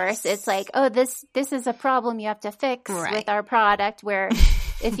 of course, it's like, oh, this is a problem you have to fix with our product, where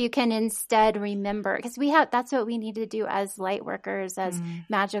if you can instead remember, because that's what we need to do as light workers, as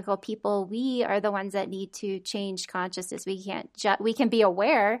magical people. We are the ones that need to change consciousness. We can be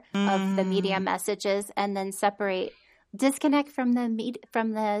aware of the media messages and then disconnect from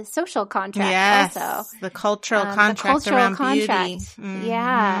the social contract, also the cultural contract around beauty.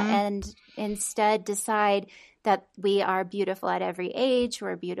 And instead decide that we are beautiful at every age,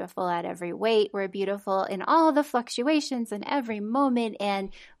 we're beautiful at every weight, we're beautiful in all the fluctuations in every moment. And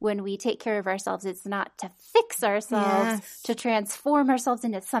when we take care of ourselves, it's not to fix ourselves, to transform ourselves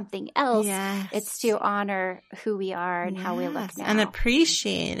into something else. It's to honor who we are and how we look now. And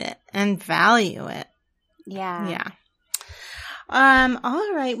appreciate it and value it. Yeah.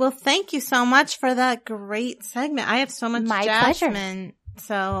 All right. Well, thank you so much for that great segment. I have so much jasmine,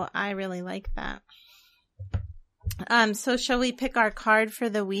 so I really like that. So shall we pick our card for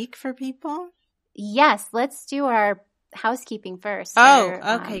the week for people? Yes, let's do our housekeeping first.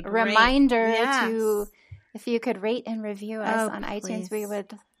 Okay, great. Reminder to, if you could rate and review us on iTunes, we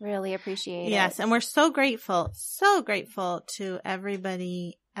would really appreciate it. Yes, and we're so grateful to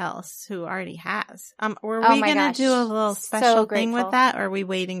everybody else who already has. Were we going to do a little special thing with that, or are we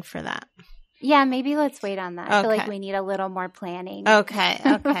waiting for that? Yeah, maybe let's wait on that. I feel like we need a little more planning. Okay.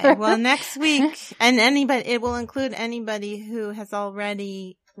 Well, next week, and it will include anybody who has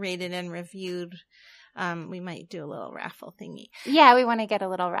already rated and reviewed. We might do a little raffle thingy. Yeah, we want to get a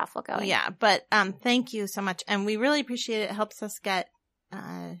little raffle going. Yeah, but thank you so much. And we really appreciate it. It helps us get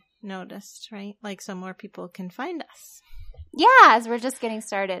noticed, right? Like, so more people can find us. Yeah, as we're just getting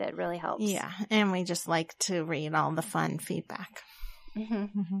started, it really helps. Yeah, and we just like to read all the fun feedback. So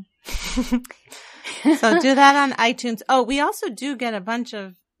do that on iTunes. Oh, we also do get a bunch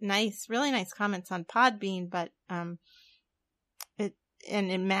of really nice comments on Podbean, but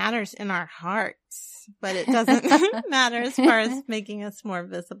it matters in our hearts, but it doesn't matter as far as making us more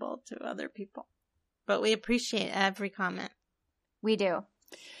visible to other people. But we appreciate every comment. We do.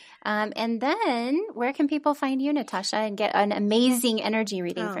 And then where can people find you, Natasha, and get an amazing energy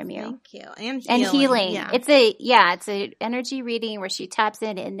reading from you? Thank you. And healing. Yeah. It's a energy reading where she taps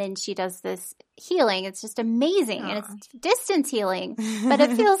in and then she does this healing. It's just amazing. And it's distance healing, but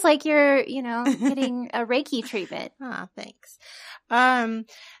it feels like you're, getting a Reiki treatment. Thanks.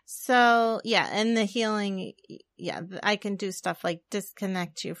 So yeah, and the healing, I can do stuff like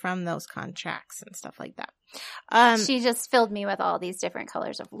disconnect you from those contracts and stuff like that. She just filled me with all these different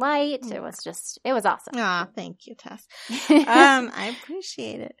colors of light. It was awesome. Thank you, Tess. I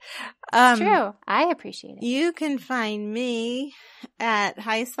appreciate it. It's true. I appreciate it. You can find me at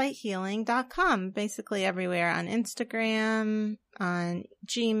highestlighthealing.com, basically everywhere, on Instagram, on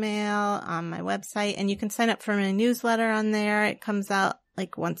Gmail, on my website, and you can sign up for my newsletter on there. It comes out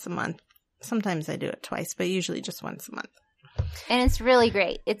like once a month. Sometimes I do it twice, but usually just once a month. And it's really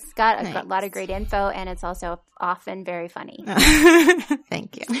great. It's got a lot of great info, and it's also often very funny.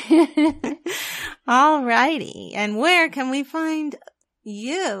 Thank you. All righty. And where can we find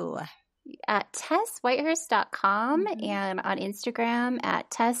you? At TessWhitehurst.com and on Instagram at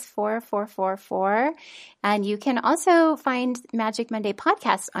Tess4444. And you can also find Magic Monday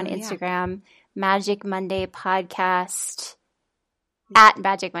Podcast on Instagram. Magic Monday Podcast. At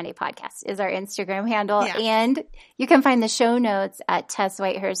Magic Monday Podcast is our Instagram handle. Yeah. And you can find the show notes at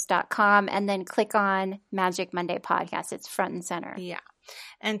TessWhitehurst.com and then click on Magic Monday Podcast. It's front and center. Yeah.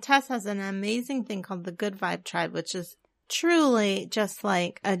 And Tess has an amazing thing called the Good Vibe Tribe, which is truly just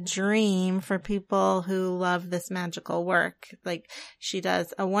like a dream for people who love this magical work. Like she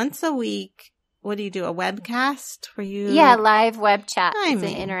does a once a week. What do you do? A webcast where you? Yeah, live web chat. It's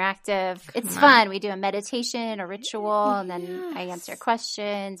an interactive. It's fun. We do a meditation, a ritual, and then I answer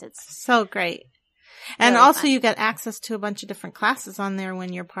questions. It's so great. And really also fun. You get access to a bunch of different classes on there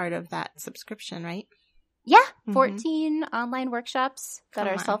when you're part of that subscription, right? Yeah, 14 online workshops that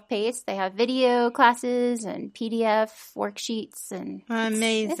are self-paced. They have video classes and PDF worksheets, and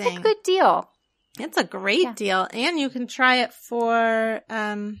amazing. It's a good deal. It's a great deal, and you can try it for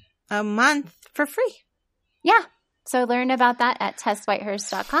a month for free. Yeah. So learn about that at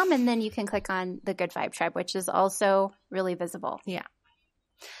TessWhitehurst.com, and then you can click on the Good Vibe Tribe, which is also really visible. Yeah.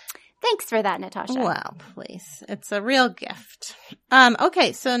 Thanks for that, Natasha. Well, please. It's a real gift.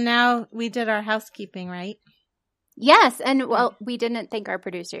 Okay, so now we did our housekeeping, right? Yes, and we didn't thank our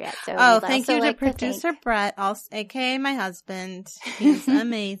producer yet. So thank you to producer Brett, aka my husband. He's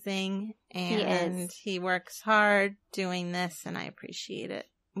amazing, and he works hard doing this, and I appreciate it.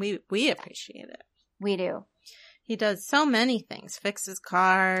 We appreciate it. We do. He does so many things. Fixes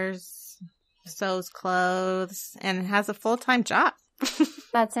cars, sews clothes, and has a full-time job.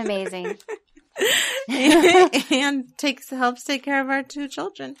 That's amazing. and helps take care of our 2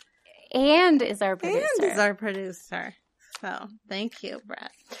 children. And is our producer. So, thank you,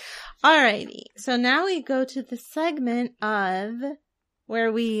 Brett. Alrighty. So now we go to the segment of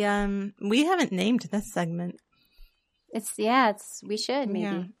where we haven't named this segment. We should maybe.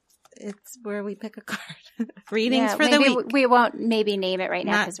 Yeah. It's where we pick a card. Readings for the week. We won't maybe name it right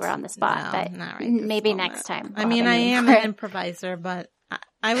now because we're on the spot, but not right maybe next time. I mean, I am an improviser, but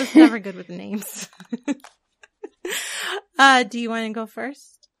I was never good with names. Do you want to go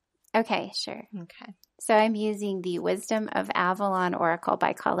first? Okay, sure. Okay. So I'm using the Wisdom of Avalon Oracle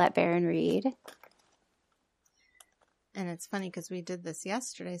by Colette Baron Reed. And it's funny because we did this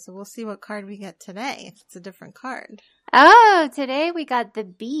yesterday, so we'll see what card we get today, if it's a different card. Oh, today we got the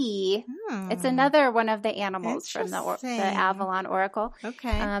bee. It's another one of the animals from the Avalon Oracle.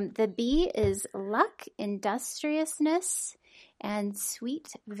 Okay. The bee is luck, industriousness, and sweet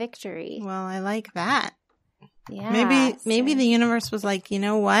victory. Well, I like that. Yeah. Maybe the universe was like, you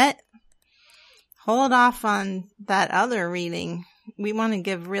know what? Hold off on that other reading. We want to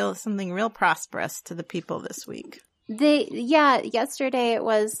give something real prosperous to the people this week. Yesterday it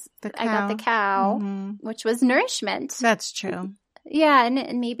was, I got the cow, which was nourishment. That's true. Yeah,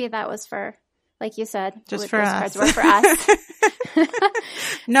 and maybe that was for like you said. Just for us. Cards were for us.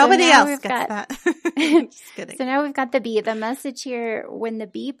 Nobody else gets that. Just kidding. So now we've got the bee. The message here, when the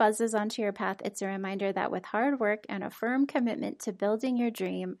bee buzzes onto your path, it's a reminder that with hard work and a firm commitment to building your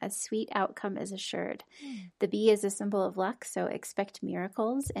dream, a sweet outcome is assured. The bee is a symbol of luck, so expect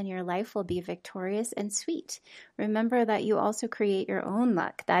miracles and your life will be victorious and sweet. Remember that you also create your own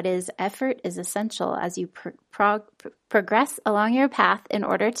luck. That is, effort is essential as you progress along your path in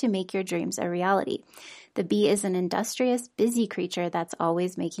order to make your dreams a reality. The bee is an industrious, busy creature that's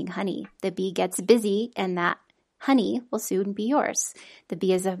always making honey. The bee gets busy, and that honey will soon be yours. The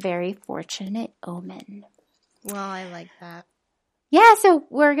bee is a very fortunate omen. Well, I like that. Yeah, so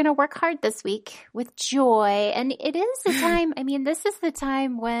we're going to work hard this week with joy. And it is the time, I mean, this is the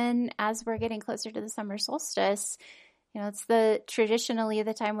time when, as we're getting closer to the summer solstice, you know, it's traditionally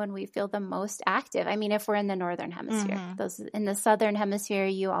the time when we feel the most active. I mean, if we're in the northern hemisphere, those in the southern hemisphere,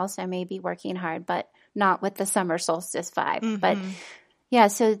 you also may be working hard, but not with the summer solstice vibe. But yeah,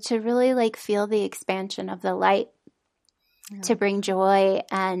 so to really like feel the expansion of the light, to bring joy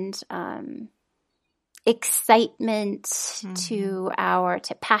and excitement to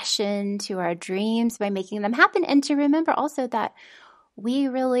passion, to our dreams by making them happen, and to remember also that we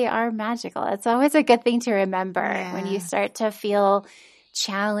really are magical. It's always a good thing to remember when you start to feel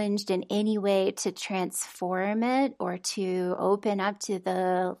challenged in any way to transform it or to open up to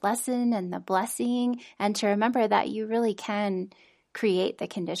the lesson and the blessing, and to remember that you really can create the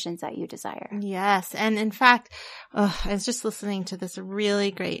conditions that you desire. Yes. And in fact, I was just listening to this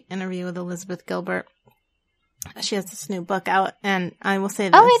really great interview with Elizabeth Gilbert. She has this new book out, and I will say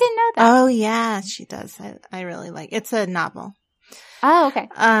this. Oh, I didn't know that. Oh, yeah, she does. I really like it. It's a novel. Oh, okay.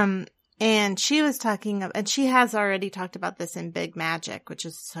 And she was talking and she has already talked about this in Big Magic, which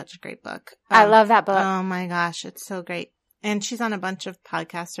is such a great book. I love that book. Oh my gosh, it's so great. And she's on a bunch of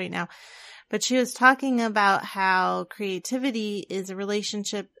podcasts right now. But she was talking about how creativity is a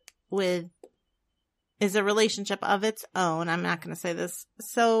relationship of its own. I'm not going to say this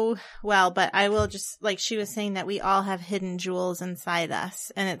so well, but I will just, like she was saying, that we all have hidden jewels inside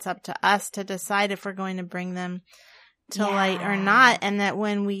us, and it's up to us to decide if we're going to bring them to light or not. And that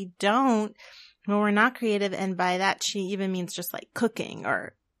when we don't, when we're not creative, and by that she even means just like cooking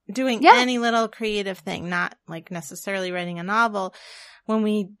or doing any little creative thing, not like necessarily writing a novel. When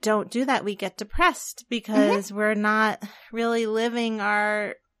we don't do that, we get depressed because we're not really living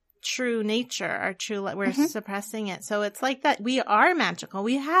our true nature, we're suppressing it. So it's like that. We are magical.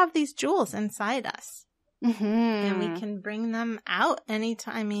 We have these jewels inside us. And we can bring them out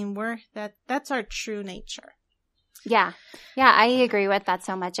anytime. I mean, that's our true nature. Yeah. Yeah, I agree with that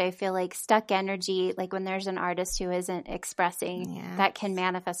so much. I feel like stuck energy, like when there's an artist who isn't expressing, that can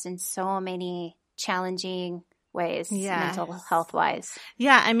manifest in so many challenging ways, mental health wise.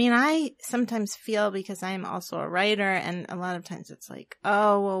 Yeah. I mean, I sometimes feel, because I'm also a writer, and a lot of times it's like,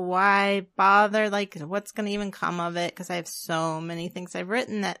 oh, well, why bother? Like, what's going to even come of it? Because I have so many things I've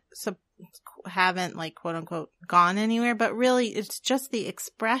written that haven't, like, quote unquote, gone anywhere. But really, it's just the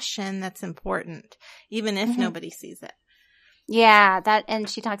expression that's important, even if nobody sees it. Yeah. And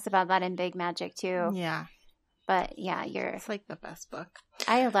she talks about that in Big Magic too. Yeah. But yeah, it's like the best book.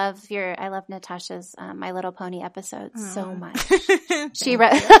 I love Natasha's My Little Pony episodes so much. She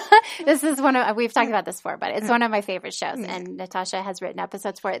wrote, this is we've talked about this before, but it's one of my favorite shows, and Natasha has written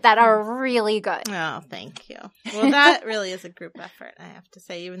episodes for it that are really good. Oh, thank you. Well, that really is a group effort, I have to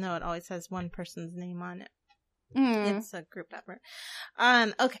say, even though it always has one person's name on it. It's a group effort.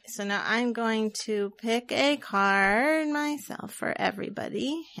 Okay, so now I'm going to pick a card myself for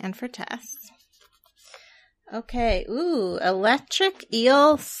everybody and for Tess. Okay. Ooh, Electric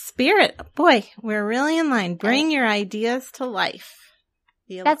Eel Spirit. Boy, we're really in line. Bring your ideas to life.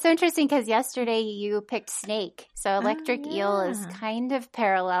 That's so interesting, because yesterday you picked snake. So electric eel is kind of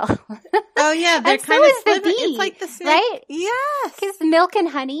parallel. Oh, yeah. They're kind of the bee. It's like the snake. Right? Yes. Because milk and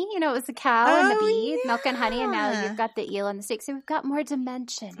honey, it was a cow and the bee, milk and honey, and now you've got the eel and the snake. So we've got more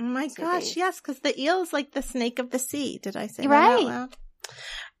dimension. Oh, my gosh. Yes, because the eel is like the snake of the sea. Did I say that out loud?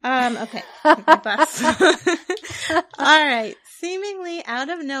 Okay. All right. Seemingly out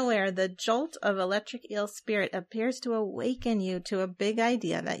of nowhere, the jolt of electric eel spirit appears to awaken you to a big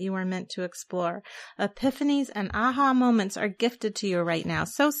idea that you were meant to explore. Epiphanies and aha moments are gifted to you right now,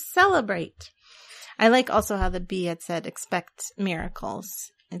 so celebrate. I like also how the bee had said, expect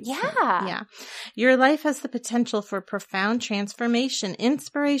miracles. Yeah. Your life has the potential for profound transformation.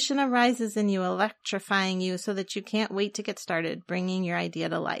 Inspiration arises in you, electrifying you so that you can't wait to get started, bringing your idea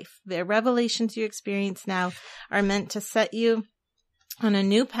to life. The revelations you experience now are meant to set you on a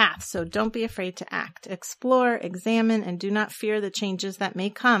new path, so don't be afraid to act. Explore, examine, and do not fear the changes that may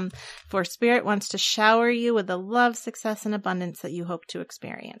come, for Spirit wants to shower you with the love, success, and abundance that you hope to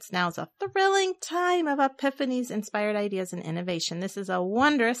experience. Now is a thrilling time of epiphanies, inspired ideas, and innovation. This is a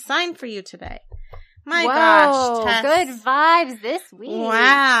wondrous sign for you today. My gosh, Tess. Good vibes this week.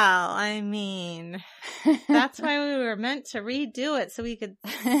 Wow. I mean, that's why we were meant to redo it, so we could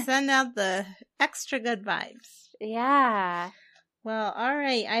send out the extra good vibes. Yeah. Well, all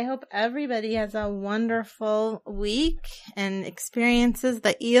right. I hope everybody has a wonderful week and experiences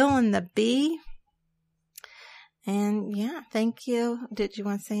the eel and the bee. And yeah, thank you. Did you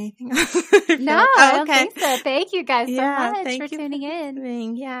want to say anything? No, I don't think so. Thank you guys so much for tuning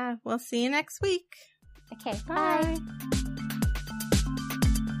in. Yeah, we'll see you next week. Okay, bye.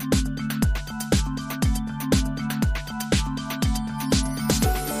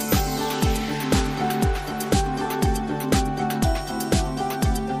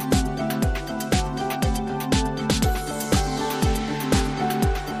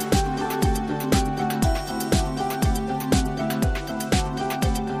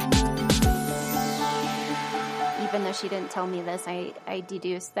 Even though she didn't tell me this, I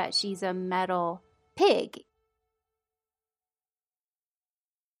deduced that she's a metal pig.